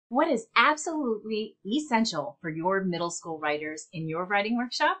What is absolutely essential for your middle school writers in your writing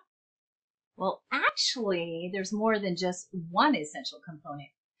workshop? Well, actually, there's more than just one essential component.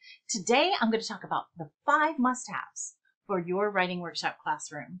 Today, I'm going to talk about the 5 must-haves for your writing workshop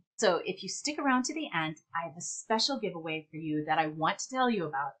classroom. So if you stick around to the end, I have a special giveaway for you that I want to tell you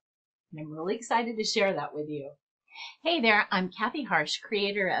about, and I'm really excited to share that with you. Hey there, I'm Kathy Harsh,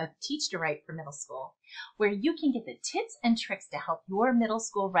 creator of Teach to Write for Middle School, where you can get the tips and tricks to help your middle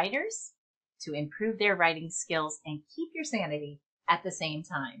school writers to improve their writing skills and keep your sanity at the same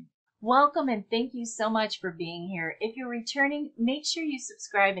time. Welcome and thank you so much for being here. If you're returning, make sure you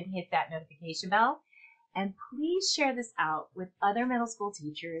subscribe and hit that notification bell. And please share this out with other middle school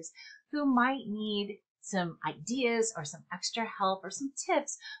teachers who might need some ideas or some extra help or some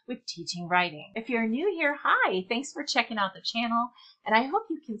tips with teaching writing. If you're new here, hi, thanks for checking out the channel, and I hope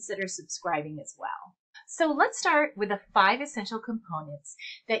you consider subscribing as well. So let's start with the 5 essential components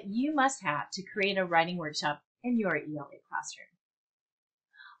that you must have to create a writing workshop in your ELA classroom.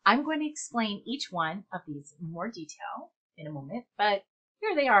 I'm going to explain each one of these in more detail in a moment, but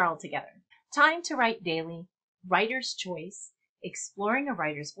here they are all together. Time to write daily, writer's choice, exploring a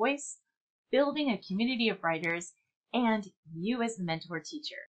writer's voice, building a community of writers, and you as the mentor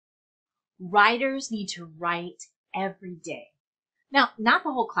teacher. Writers need to write every day. Now, not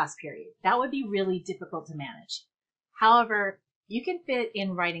the whole class period. That would be really difficult to manage. However, you can fit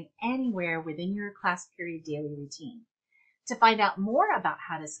in writing anywhere within your class period daily routine. To find out more about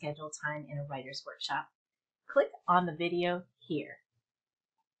how to schedule time in a writer's workshop, click on the video here.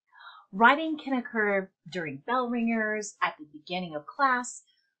 Writing can occur during bell ringers, at the beginning of class,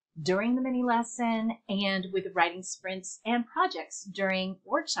 during the mini lesson, and with writing sprints and projects during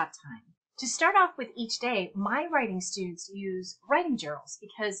workshop time. To start off with each day, my writing students use writing journals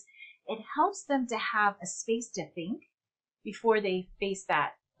because it helps them to have a space to think before they face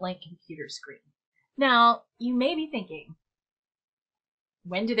that blank computer screen. Now, you may be thinking,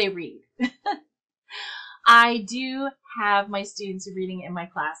 when do they read? I do have my students reading in my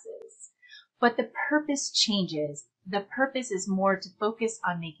classes, but the purpose changes. The purpose is more to focus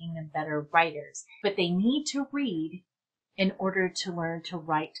on making them better writers, but they need to read in order to learn to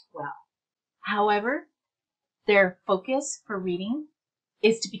write well. However, their focus for reading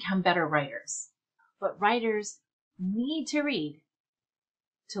is to become better writers. But writers need to read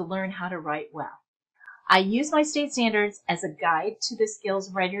to learn how to write well. I use my state standards as a guide to the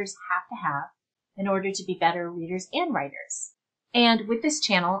skills writers have to have in order to be better readers and writers. And with this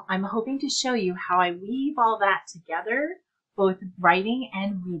channel, I'm hoping to show you how I weave all that together, both writing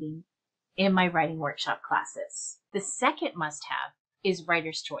and reading, in my writing workshop classes. The second must-have is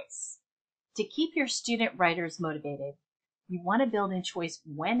writer's choice. To keep your student writers motivated, you want to build in choice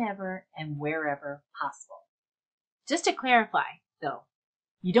whenever and wherever possible. Just to clarify, though,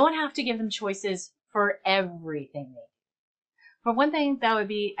 you don't have to give them choices for everything they do. For one thing, that would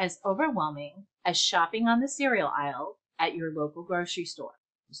be as overwhelming as shopping on the cereal aisle at your local grocery store.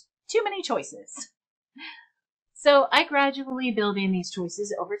 There's too many choices. So I gradually build in these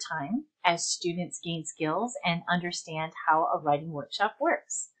choices over time as students gain skills and understand how a writing workshop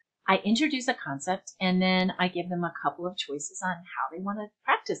works. I introduce a concept and then I give them a couple of choices on how they want to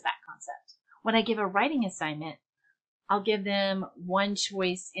practice that concept. When I give a writing assignment, I'll give them one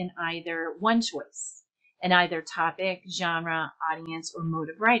choice in either topic, genre, audience, or mode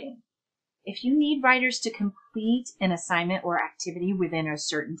of writing. If you need writers to complete an assignment or activity within a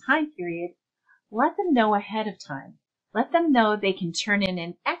certain time period, let them know ahead of time. Let them know they can turn in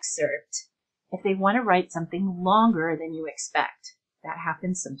an excerpt if they want to write something longer than you expect. That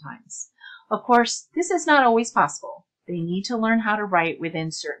happens sometimes. Of course, this is not always possible. They need to learn how to write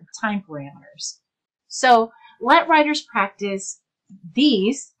within certain time parameters. So let writers practice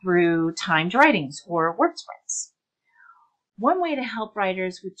these through timed writings or word sprints. One way to help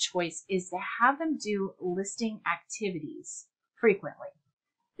writers with choice is to have them do listing activities frequently.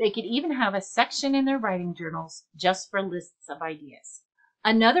 They could even have a section in their writing journals just for lists of ideas.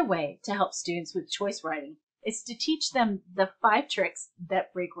 Another way to help students with choice writing is to teach them the 5 tricks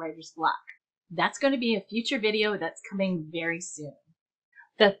that break writer's block. That's going to be a future video that's coming very soon.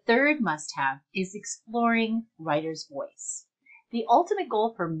 The third must-have is exploring writer's voice. The ultimate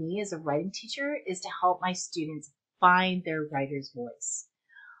goal for me as a writing teacher is to help my students find their writer's voice.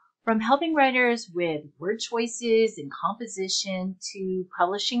 From helping writers with word choices and composition to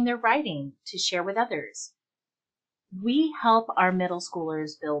publishing their writing to share with others, we help our middle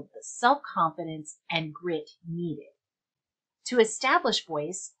schoolers build the self-confidence and grit needed. To establish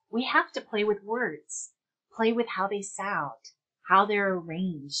voice, we have to play with words, play with how they sound, how they're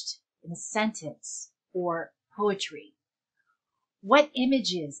arranged in a sentence or poetry. what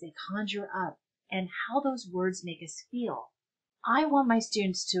images they conjure up, and how those words make us feel. I want my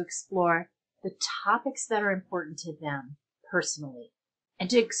students to explore the topics that are important to them personally, and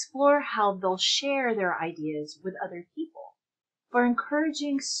to explore how they'll share their ideas with other people. For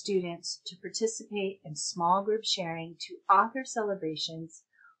encouraging students to participate in small group sharing to author celebrations,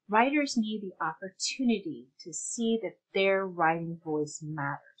 writers need the opportunity to see that their writing voice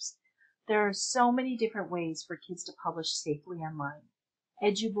matters. There are so many different ways for kids to publish safely online.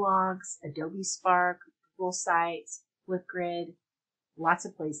 EduBlogs, Adobe Spark, Google Sites, Flipgrid, lots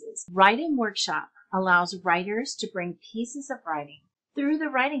of places. Writing Workshop allows writers to bring pieces of writing through the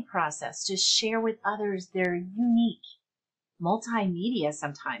writing process to share with others their unique, multimedia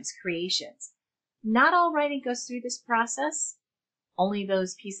sometimes, creations. Not all writing goes through this process, only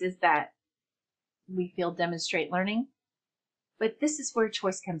those pieces that we feel demonstrate learning. But this is where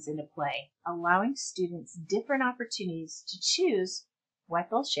choice comes into play, allowing students different opportunities to choose what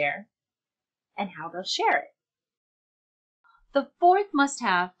they'll share and how they'll share it. The fourth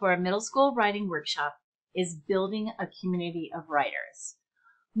must-have for a middle school writing workshop is building a community of writers.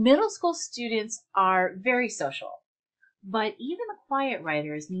 Middle school students are very social, but even the quiet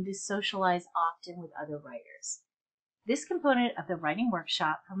writers need to socialize often with other writers. This component of the writing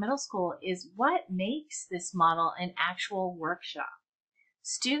workshop for middle school is what makes this model an actual workshop.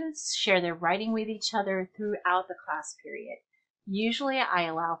 Students share their writing with each other throughout the class period. Usually I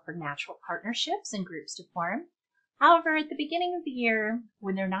allow for natural partnerships and groups to form. However, at the beginning of the year,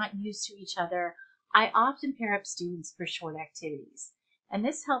 when they're not used to each other, I often pair up students for short activities. And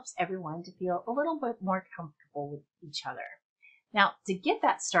this helps everyone to feel a little bit more comfortable with each other. Now, to get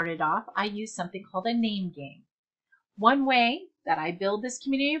that started off, I use something called a name game. One way that I build this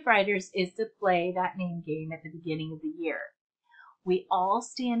community of writers is to play that name game at the beginning of the year. We all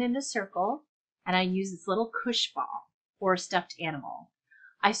stand in a circle, and I use this little cush ball or stuffed animal.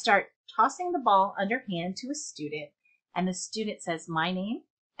 I start tossing the ball underhand to a student, and the student says my name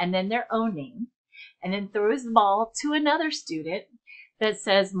and then their own name, and then throws the ball to another student that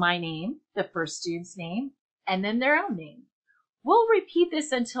says my name, the first student's name, and then their own name. We'll repeat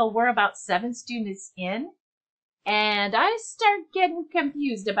this until we're about 7 students in, and I start getting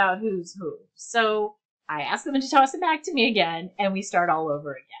confused about who's who. So I ask them to toss it back to me again, and we start all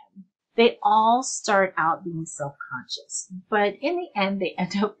over again. They all start out being self-conscious, but in the end, they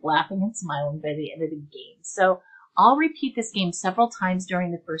end up laughing and smiling by the end of the game. So I'll repeat this game several times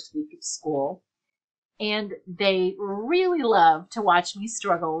during the first week of school, and they really love to watch me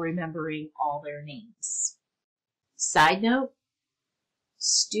struggle remembering all their names. Side note,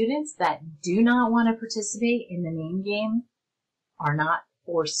 students that do not want to participate in the name game are not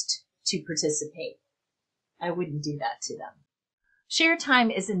forced to participate. I wouldn't do that to them. Share time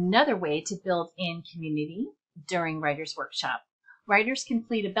is another way to build in community during Writers Workshop. Writers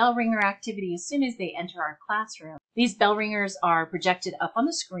complete a bell ringer activity as soon as they enter our classroom. These bell ringers are projected up on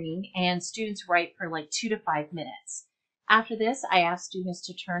the screen, and students write for like 2 to 5 minutes. After this, I ask students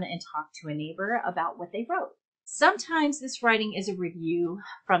to turn and talk to a neighbor about what they wrote. Sometimes this writing is a review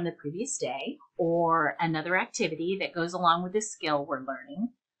from the previous day or another activity that goes along with the skill we're learning,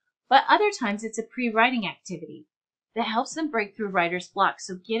 but other times it's a pre-writing activity that helps them break through writer's block,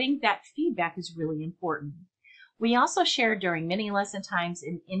 so getting that feedback is really important. We also share during mini lesson times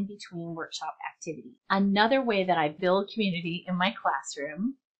and in between workshop activities. Another way that I build community in my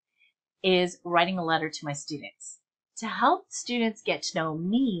classroom is writing a letter to my students. To help students get to know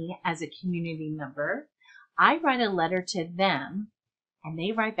me as a community member, I write a letter to them and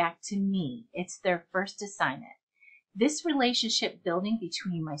they write back to me. It's their first assignment. This relationship building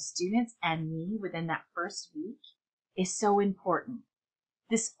between my students and me within that first week is so important.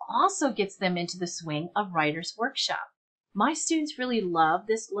 This also gets them into the swing of Writers Workshop. My students really love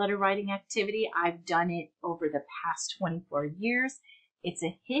this letter writing activity. I've done it over the past 24 years. It's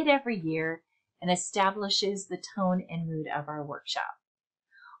a hit every year and establishes the tone and mood of our workshop.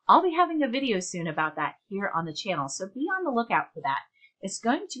 I'll be having a video soon about that here on the channel, so be on the lookout for that. It's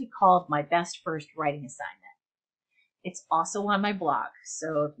going to be called My Best First Writing Assignment. It's also on my blog,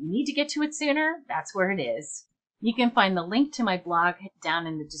 so if you need to get to it sooner, that's where it is. You can find the link to my blog down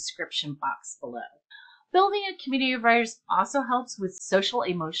in the description box below. Building a community of writers also helps with social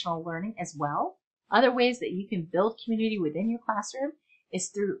emotional learning as well. Other ways that you can build community within your classroom is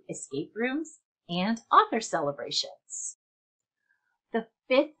through escape rooms and author celebrations. The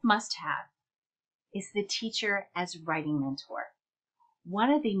fifth must-have is the teacher as writing mentor. One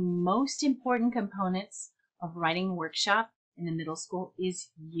of the most important components of writing workshop in the middle school is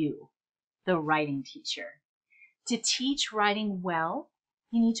you, the writing teacher. To teach writing well,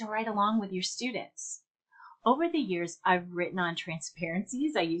 you need to write along with your students. Over the years, I've written on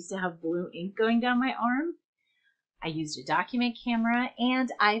transparencies. I used to have blue ink going down my arm. I used a document camera,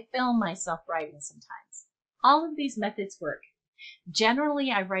 and I film myself writing sometimes. All of these methods work.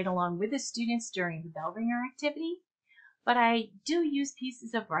 Generally, I write along with the students during the bell ringer activity, but I do use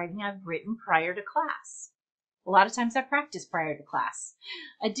pieces of writing I've written prior to class. A lot of times I practice prior to class.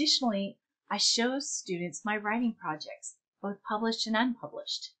 Additionally, I show students my writing projects, both published and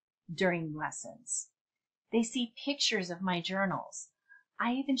unpublished, during lessons. They see pictures of my journals.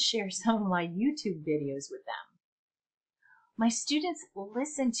 I even share some of my YouTube videos with them. My students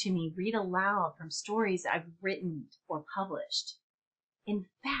listen to me read aloud from stories I've written or published. In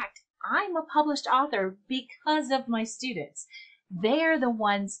fact, I'm a published author because of my students. They're the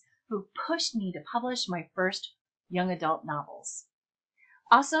ones who pushed me to publish my first young adult novels.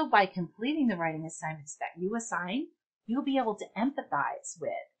 Also, by completing the writing assignments that you assign, you'll be able to empathize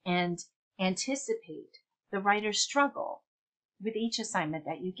with and anticipate the writer's struggle with each assignment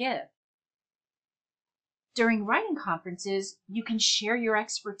that you give. During writing conferences, you can share your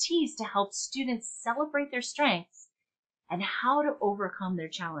expertise to help students celebrate their strengths and how to overcome their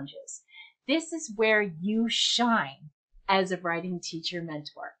challenges. This is where you shine as a writing teacher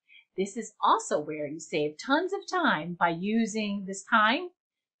mentor. This is also where you save tons of time by using this time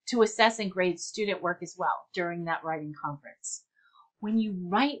to assess and grade student work as well during that writing conference. When you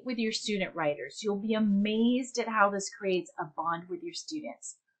write with your student writers, you'll be amazed at how this creates a bond with your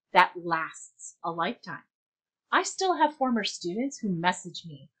students that lasts a lifetime. I still have former students who message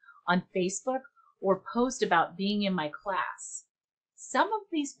me on Facebook or post about being in my class. Some of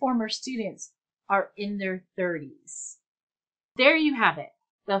these former students are in their 30s. There you have it,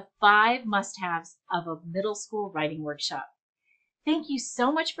 the 5 must-haves of a middle school writing workshop. Thank you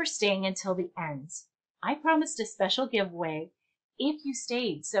so much for staying until the end. I promised a special giveaway if you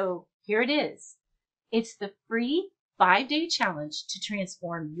stayed, so here it is. It's the free 5-day challenge to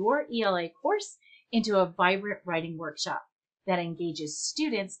transform your ELA course into a vibrant writing workshop that engages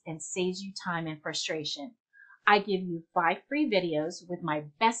students and saves you time and frustration. I give you 5 free videos with my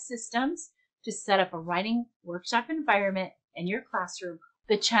best systems to set up a writing workshop environment in your classroom.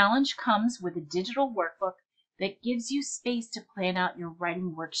 The challenge comes with a digital workbook that gives you space to plan out your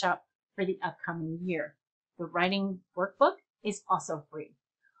writing workshop for the upcoming year. The writing workbook is also free.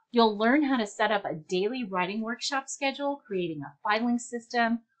 You'll learn how to set up a daily writing workshop schedule, creating a filing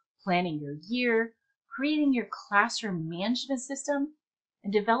system, planning your year, creating your classroom management system,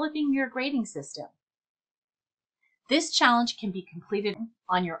 and developing your grading system. This challenge can be completed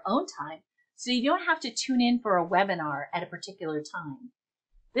on your own time, so you don't have to tune in for a webinar at a particular time.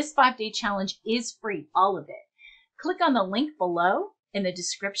 This 5-day challenge is free, all of it. Click on the link below in the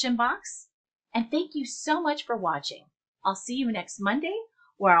description box, and thank you so much for watching. I'll see you next Monday,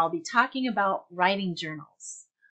 where I'll be talking about writing journals.